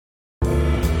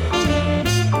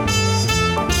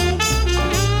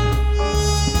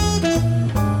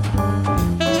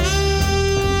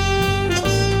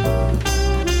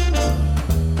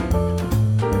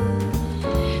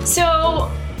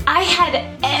I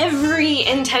had every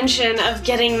intention of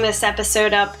getting this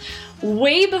episode up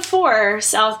way before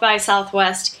South by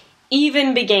Southwest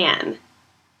even began.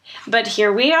 But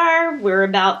here we are, we're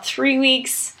about 3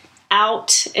 weeks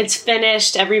out, it's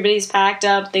finished, everybody's packed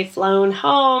up, they've flown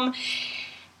home,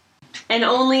 and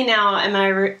only now am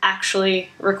I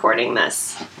actually recording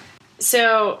this.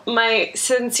 So my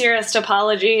sincerest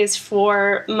apologies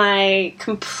for my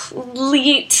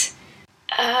complete,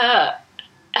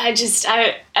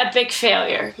 epic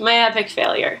failure. My epic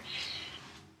failure.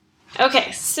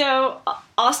 Okay, so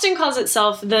Austin calls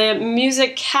itself the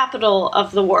music capital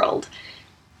of the world.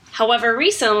 However,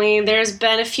 recently there's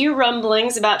been a few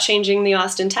rumblings about changing the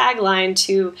Austin tagline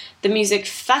to the music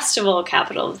festival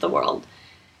capital of the world.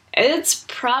 It's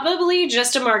probably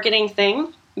just a marketing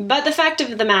thing, but the fact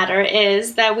of the matter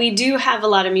is that we do have a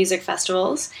lot of music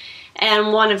festivals,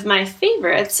 and one of my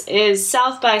favorites is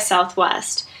South by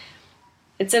Southwest.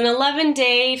 It's an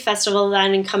 11-day festival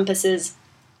that encompasses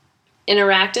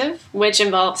interactive, which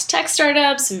involves tech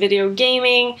startups, video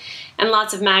gaming, and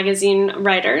lots of magazine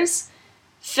writers,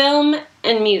 film,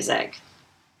 and music.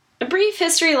 A brief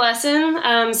history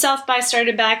lesson, South by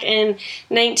started back in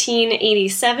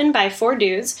 1987 by 4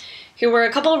 dudes who were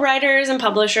a couple of writers and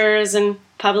publishers and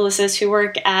publicists who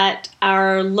work at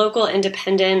our local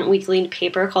independent weekly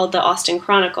paper called the Austin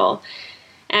Chronicle.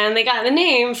 And they got the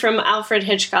name from Alfred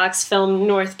Hitchcock's film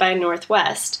North by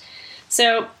Northwest.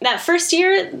 So that first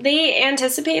year, they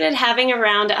anticipated having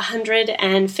around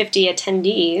 150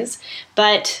 attendees,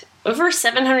 but over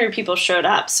 700 people showed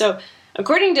up. So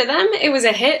according to them, it was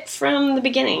a hit from the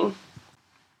beginning.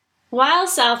 While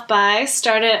South by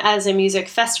started as a music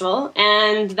festival,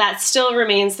 and that still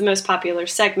remains the most popular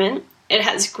segment, it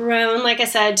has grown, like I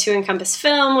said, to encompass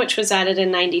film, which was added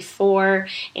in 94.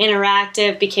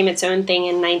 Interactive became its own thing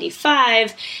in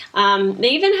 95. They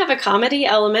even have a comedy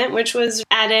element, which was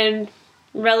added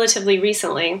relatively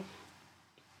recently.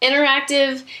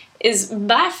 Interactive is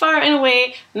by far and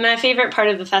away my favorite part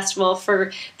of the festival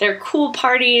for their cool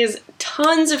parties,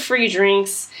 tons of free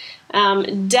drinks.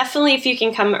 Definitely if you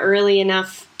can come early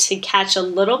enough to catch a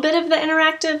little bit of the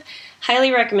interactive,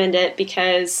 highly recommend it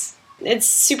because it's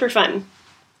super fun.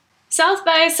 South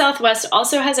by Southwest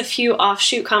also has a few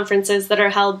offshoot conferences that are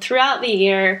held throughout the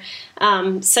year,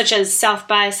 such as South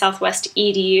by Southwest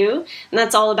EDU, and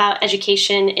that's all about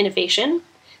education innovation.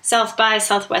 South by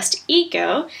Southwest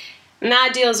Eco, and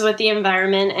that deals with the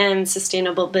environment and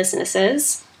sustainable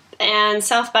businesses. And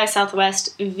South by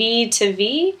Southwest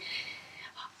V2V.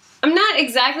 I'm not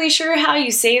exactly sure how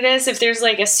you say this, if there's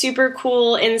like a super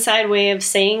cool inside way of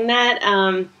saying that,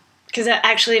 because I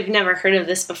actually have never heard of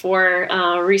this before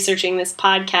researching this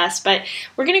podcast, but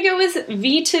we're going to go with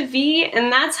V2V,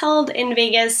 and that's held in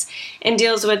Vegas and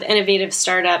deals with innovative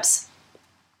startups.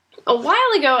 A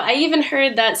while ago, I even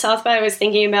heard that South by was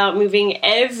thinking about moving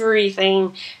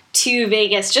everything to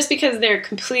Vegas just because they're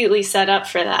completely set up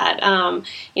for that.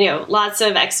 Lots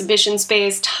of exhibition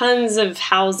space, tons of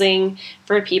housing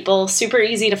for people, super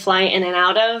easy to fly in and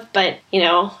out of. But,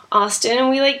 Austin,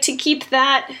 we like to keep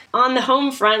that on the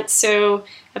home front, so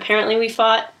apparently we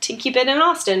fought to keep it in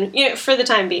Austin, for the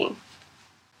time being.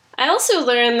 I also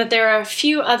learned that there are a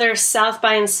few other South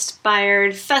by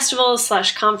inspired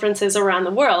festivals/conferences around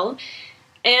the world.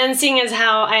 And seeing as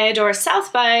how I adore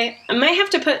South by, I might have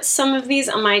to put some of these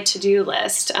on my to-do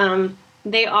list.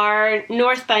 They are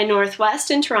North by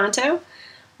Northwest in Toronto,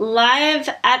 Live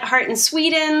at Heart in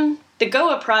Sweden, the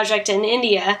Goa Project in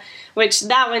India, which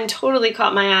that one totally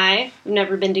caught my eye. I've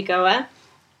never been to Goa.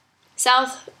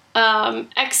 South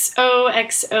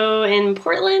XOXO in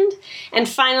Portland, and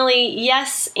finally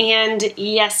Yes and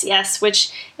Yes Yes,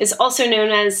 which is also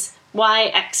known as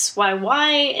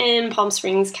YXYY in Palm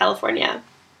Springs, California.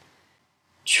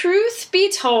 Truth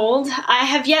be told, I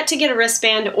have yet to get a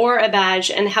wristband or a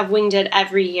badge and have winged it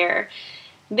every year.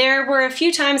 There were a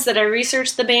few times that I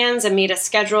researched the bands and made a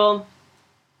schedule,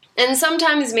 and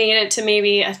sometimes made it to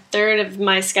maybe a third of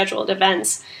my scheduled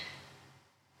events.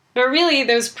 But really,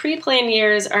 those pre-planned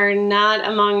years are not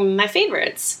among my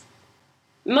favorites.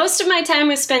 Most of my time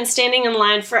was spent standing in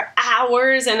line for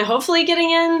hours and hopefully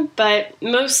getting in, but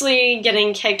mostly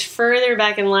getting kicked further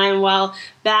back in line while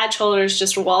badge holders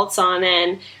just waltz on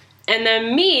in. And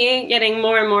then me getting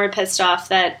more and more pissed off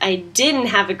that I didn't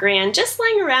have a grand, just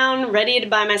laying around ready to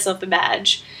buy myself a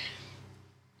badge.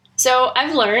 So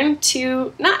I've learned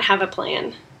to not have a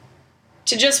plan.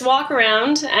 To just walk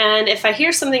around, and if I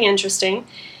hear something interesting,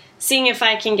 seeing if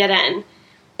I can get in.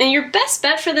 And your best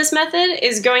bet for this method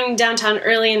is going downtown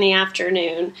early in the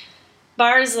afternoon.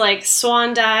 Bars like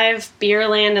Swan Dive,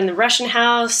 Beerland, and the Russian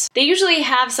House, they usually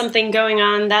have something going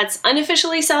on that's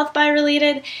unofficially South by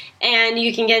related, and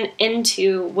you can get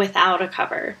into without a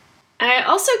cover. I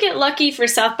also get lucky for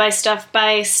South by stuff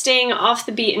by staying off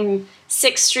the beaten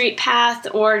 6th Street path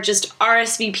or just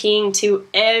RSVPing to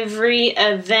every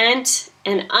event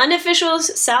and unofficial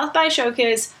South by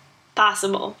showcase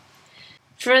possible.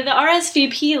 For the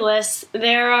RSVP list,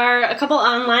 there are a couple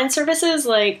online services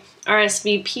like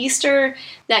RSVPster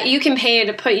that you can pay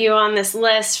to put you on this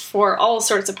list for all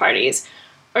sorts of parties,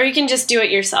 or you can just do it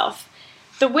yourself.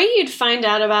 The way you'd find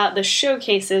out about the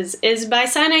showcases is by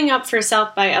signing up for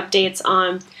South by updates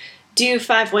on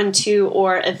Do512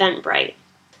 or Eventbrite.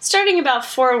 Starting about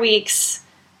 4 weeks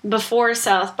before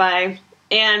South by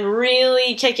and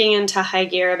really kicking into high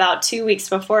gear about 2 weeks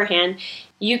beforehand,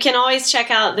 you can always check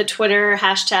out the Twitter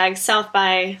hashtag South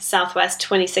by Southwest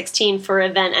 2016 for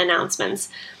event announcements.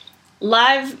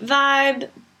 Live Vibe,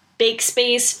 Bake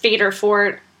Space, Fader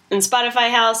Fort, and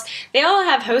Spotify House, they all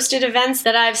have hosted events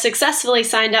that I've successfully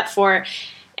signed up for.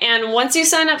 And once you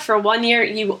sign up for 1 year,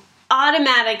 you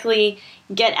automatically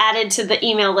get added to the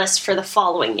email list for the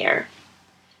following year.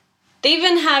 They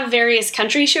even have various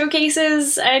country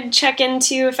showcases I'd check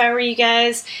into if I were you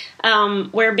guys,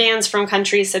 where bands from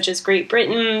countries such as Great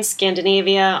Britain,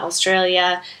 Scandinavia,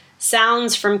 Australia,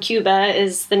 Sounds from Cuba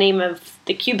is the name of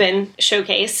the Cuban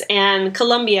showcase, and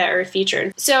Colombia are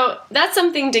featured. So that's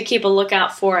something to keep a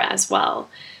lookout for as well.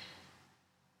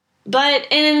 But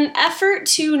in an effort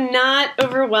to not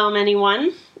overwhelm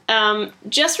anyone,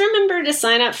 just remember to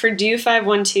sign up for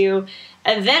Do512,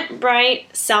 Eventbrite,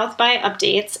 South by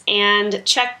updates, and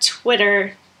check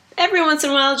Twitter every once in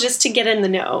a while just to get in the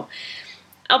know.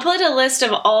 I'll put a list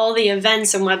of all the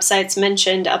events and websites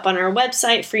mentioned up on our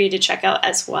website for you to check out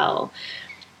as well.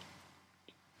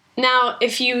 Now,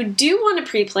 if you do want to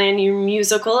pre-plan your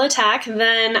musical attack,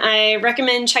 then I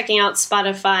recommend checking out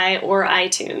Spotify or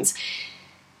iTunes.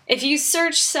 If you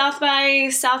search South by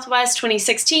Southwest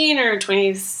 2016 or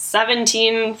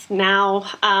 2017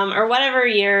 now, or whatever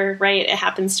year, right, it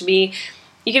happens to be,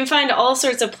 you can find all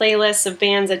sorts of playlists of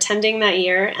bands attending that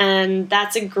year, and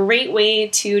that's a great way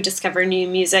to discover new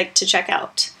music to check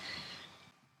out.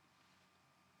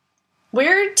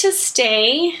 Where to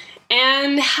stay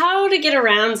and how to get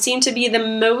around seem to be the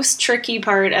most tricky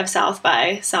part of South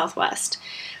by Southwest.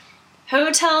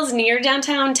 Hotels near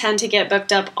downtown tend to get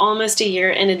booked up almost a year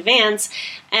in advance,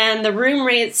 and the room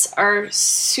rates are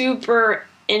super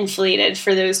inflated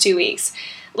for those 2 weeks.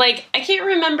 Like, I can't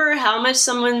remember how much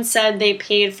someone said they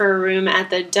paid for a room at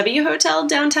the W Hotel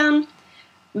downtown,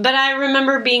 but I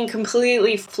remember being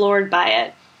completely floored by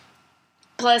it.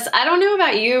 Plus, I don't know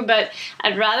about you, but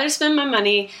I'd rather spend my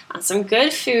money on some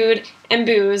good food and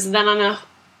booze than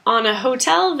on a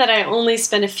hotel that I only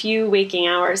spend a few waking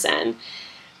hours in.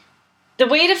 The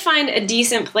way to find a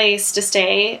decent place to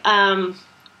stay,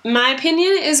 my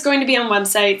opinion, is going to be on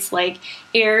websites like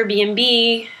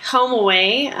Airbnb,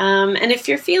 HomeAway, and if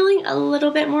you're feeling a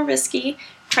little bit more risky,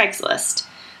 Craigslist.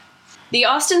 The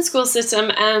Austin school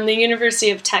system and the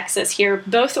University of Texas here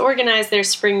both organize their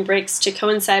spring breaks to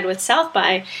coincide with South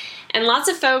by, and lots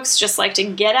of folks just like to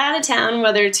get out of town,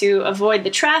 whether to avoid the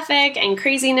traffic and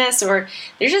craziness or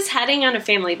they're just heading on a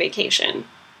family vacation.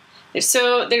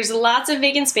 So there's lots of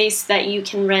vacant space that you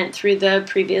can rent through the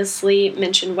previously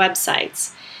mentioned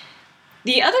websites.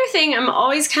 The other thing I'm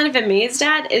always kind of amazed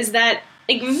at is that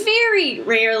very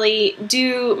rarely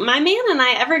do my man and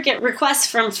I ever get requests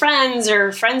from friends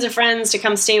or friends of friends to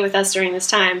come stay with us during this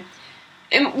time.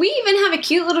 And we even have a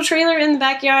cute little trailer in the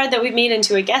backyard that we've made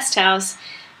into a guest house,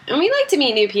 and we like to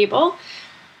meet new people.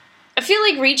 I feel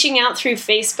like reaching out through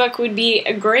Facebook would be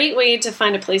a great way to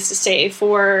find a place to stay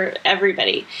for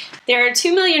everybody. There are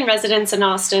 2 million residents in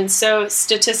Austin, so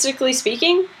statistically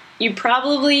speaking, you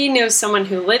probably know someone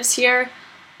who lives here,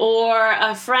 or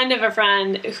a friend of a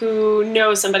friend who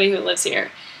knows somebody who lives here.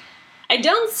 I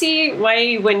don't see why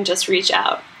you wouldn't just reach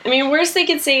out. I mean, worst they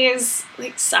could say is,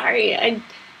 like, sorry, I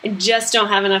just don't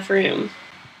have enough room.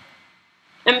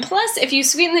 And plus, if you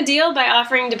sweeten the deal by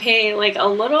offering to pay, like, a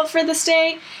little for the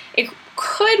stay, it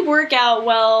could work out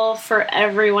well for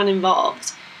everyone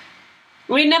involved.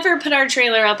 We never put our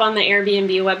trailer up on the Airbnb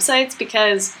websites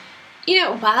because,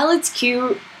 while it's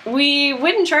cute, we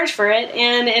wouldn't charge for it.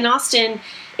 And in Austin,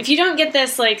 if you don't get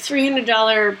this like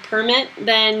 $300 permit,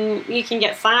 then you can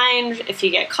get fined if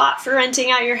you get caught for renting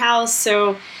out your house.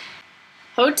 So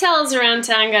hotels around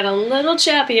town got a little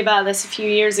chappy about this a few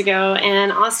years ago,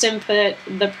 and Austin put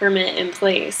the permit in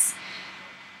place.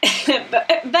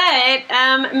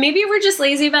 but maybe we're just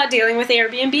lazy about dealing with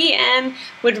Airbnb and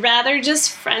would rather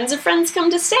just friends of friends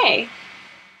come to stay.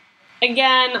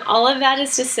 Again, all of that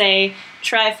is to say,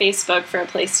 try Facebook for a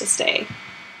place to stay.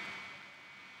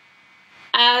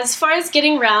 As far as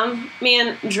getting around,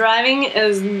 man, driving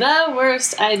is the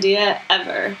worst idea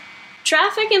ever.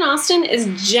 Traffic in Austin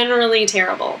is generally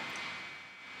terrible.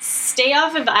 Stay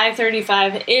off of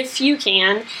I-35 if you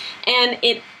can, and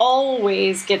it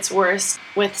always gets worse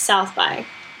with South by.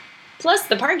 Plus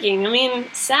the parking,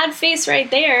 sad face right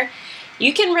there.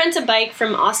 You can rent a bike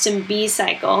from Austin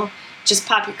B-Cycle. Just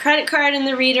pop your credit card in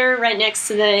the reader right next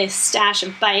to the stash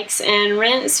of bikes and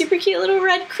rent a super cute little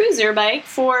red cruiser bike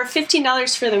for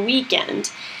 $15 for the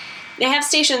weekend. They have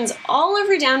stations all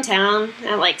over downtown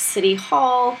at City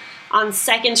Hall, on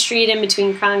 2nd Street in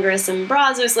between Congress and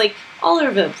Brazos, all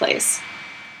over the place.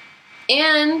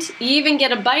 And you even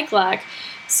get a bike lock,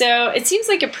 so it seems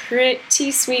like a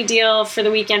pretty sweet deal for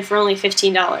the weekend for only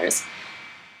 $15.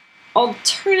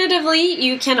 Alternatively,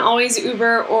 you can always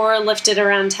Uber or Lyft it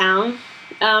around town.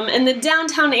 In the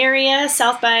downtown area,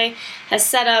 South by has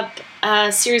set up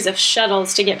a series of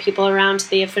shuttles to get people around to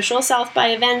the official South by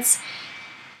events.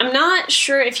 I'm not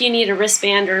sure if you need a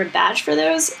wristband or a badge for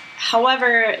those.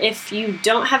 However, if you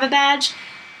don't have a badge,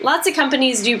 lots of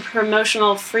companies do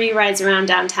promotional free rides around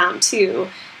downtown too.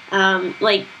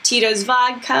 Like Tito's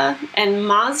Vodka and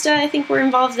Mazda, I think, were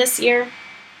involved this year.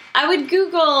 I would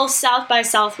Google South by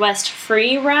Southwest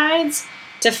free rides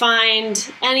to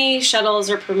find any shuttles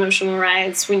or promotional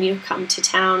rides when you come to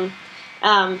town.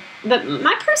 But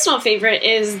my personal favorite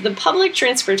is the public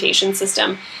transportation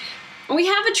system. We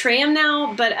have a tram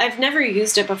now, but I've never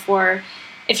used it before.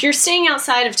 If you're staying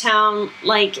outside of town,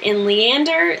 like in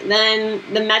Leander, then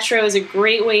the metro is a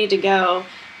great way to go,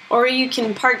 or you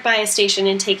can park by a station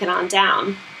and take it on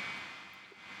down.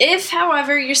 If,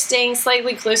 however, you're staying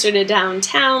slightly closer to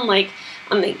downtown, like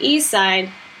on the east side,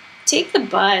 take the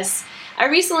bus. I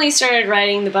recently started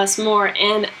riding the bus more,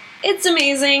 and it's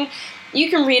amazing. You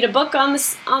can read a book on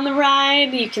the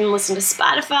ride, you can listen to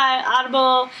Spotify,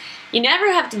 Audible. You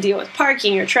never have to deal with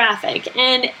parking or traffic,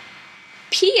 and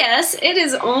P.S. it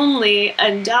is only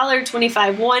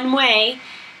 $1.25 one way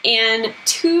and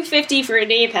 $2.50 for a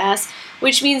day pass,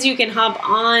 which means you can hop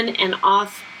on and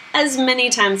off as many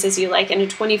times as you like in a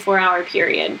 24-hour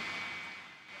period.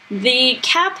 The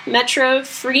CAP Metro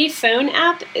free phone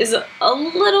app is a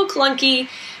little clunky,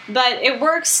 but it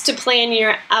works to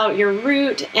plan out your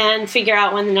route and figure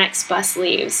out when the next bus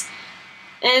leaves.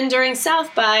 And during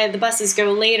South by, the buses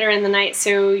go later in the night,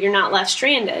 so you're not left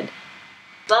stranded.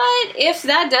 But if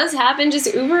that does happen,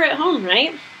 just Uber at home,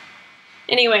 right?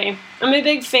 Anyway, I'm a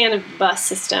big fan of the bus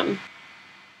system.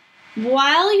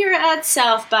 While you're at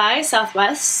South by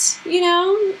Southwest,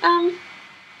 don't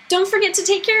forget to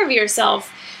take care of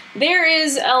yourself. There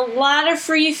is a lot of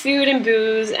free food and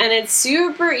booze, and it's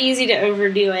super easy to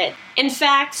overdo it. In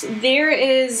fact, there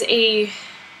is a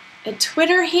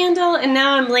Twitter handle, and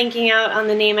now I'm blanking out on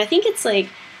the name. I think it's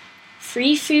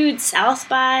Free Food South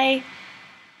by,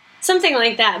 something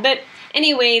like that. But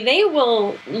anyway, they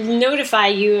will notify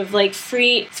you of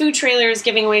free food trailers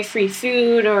giving away free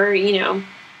food, or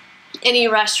any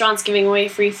restaurants giving away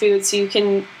free food, so you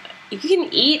can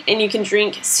eat and you can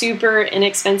drink super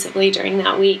inexpensively during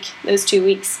that week, those 2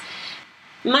 weeks.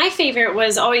 My favorite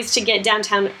was always to get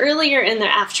downtown earlier in the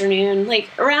afternoon,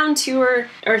 around 2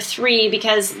 or 3,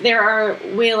 because there are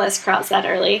way less crowds that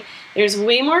early. There's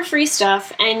way more free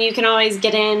stuff, and you can always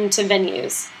get into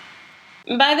venues.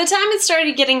 By the time it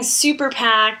started getting super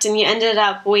packed and you ended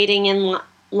up waiting in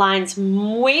lines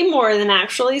way more than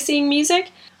actually seeing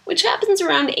music, which happens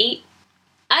around 8,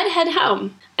 I'd head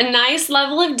home. A nice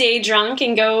level of day drunk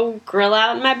and go grill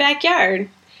out in my backyard.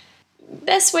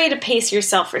 Best way to pace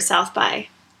yourself for South by.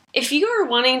 If you are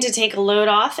wanting to take a load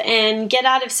off and get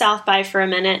out of South by for a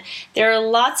minute, there are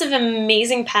lots of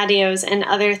amazing patios and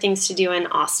other things to do in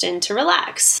Austin to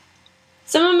relax.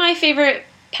 Some of my favorite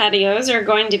patios are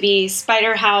going to be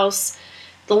Spider House,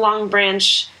 the Long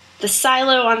Branch, the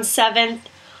Silo on 7th,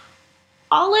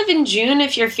 Olive and June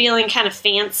if you're feeling kind of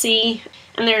fancy,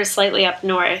 and they're slightly up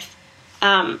north.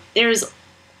 There's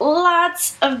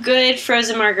lots of good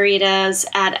frozen margaritas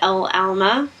at El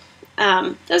Alma.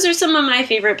 Those are some of my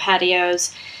favorite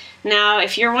patios. Now,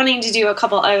 if you're wanting to do a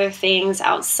couple other things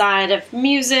outside of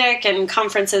music and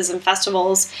conferences and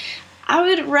festivals, I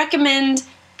would recommend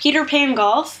Peter Pan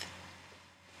Golf.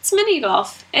 It's mini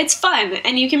golf. It's fun,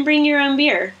 and you can bring your own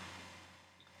beer.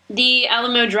 The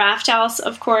Alamo Draft House,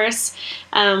 of course.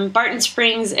 Barton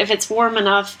Springs, if it's warm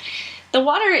enough. The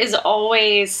water is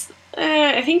always,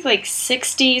 I think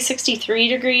 60, 63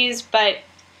 degrees, but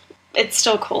it's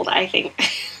still cold, I think.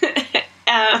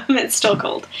 It's still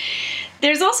cold.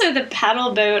 There's also the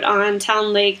paddle boat on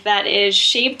Town Lake that is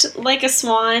shaped like a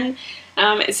swan.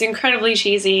 It's incredibly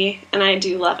cheesy, and I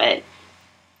do love it.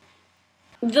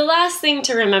 The last thing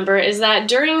to remember is that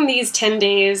during these 10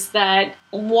 days that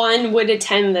one would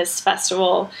attend this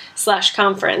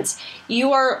festival/conference,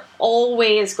 you are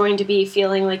always going to be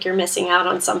feeling like you're missing out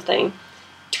on something.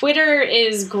 Twitter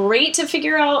is great to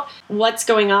figure out what's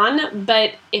going on,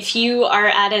 but if you are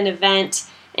at an event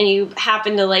and you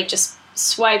happen to like just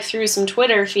swipe through some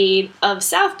Twitter feed of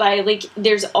South by, like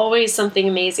there's always something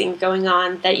amazing going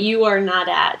on that you are not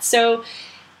at. So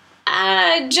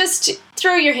just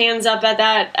throw your hands up at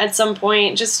that at some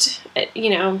point. Just,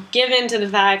 give in to the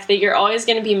fact that you're always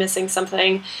going to be missing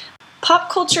something. Pop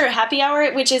Culture Happy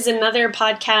Hour, which is another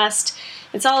podcast.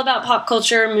 It's all about pop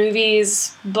culture,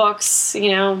 movies, books,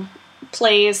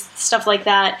 plays, stuff like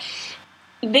that.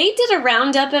 They did a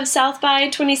roundup of South by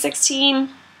 2016.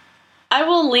 I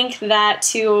will link that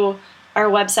to our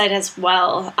website as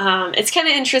well. It's kind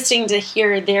of interesting to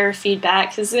hear their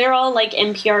feedback because they're all like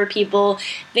NPR people.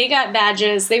 They got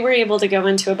badges. They were able to go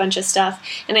into a bunch of stuff.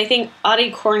 And I think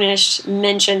Audie Cornish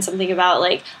mentioned something about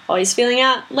like always feeling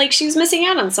out like she was missing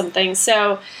out on something.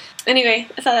 So anyway,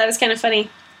 I thought that was kind of funny.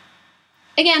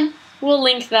 Again, we'll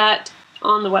link that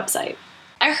on the website.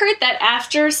 I heard that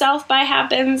after South by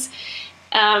happens,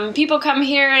 people come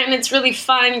here and it's really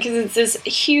fun because it's this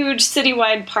huge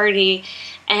citywide party,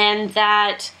 and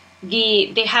that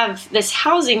they have this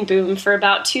housing boom for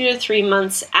about 2 to 3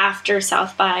 months after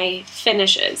South by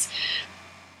finishes.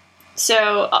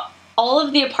 So all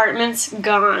of the apartments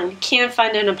gone. Can't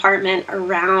find an apartment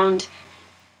around.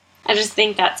 I just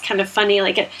think that's kind of funny,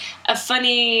 like a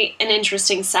funny and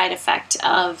interesting side effect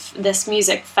of this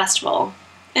music festival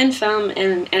and film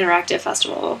and interactive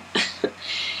festival.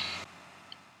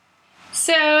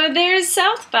 So there's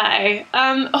South by.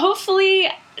 Hopefully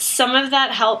some of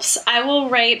that helps. I will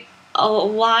write a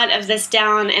lot of this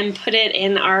down and put it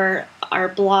in our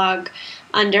blog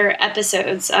under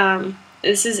episodes.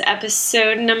 This is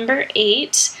episode number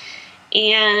 8,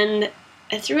 and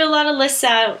I threw a lot of lists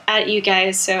out at you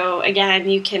guys, so again,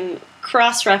 you can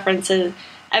cross-reference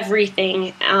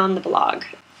everything on the blog.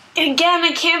 Again,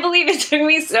 I can't believe it took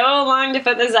me so long to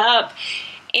put this up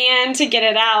and to get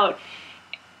it out.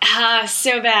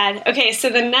 So bad. Okay, so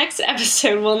the next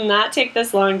episode will not take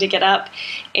this long to get up,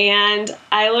 and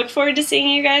I look forward to seeing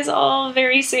you guys all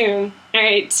very soon. All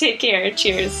right, take care.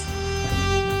 Cheers.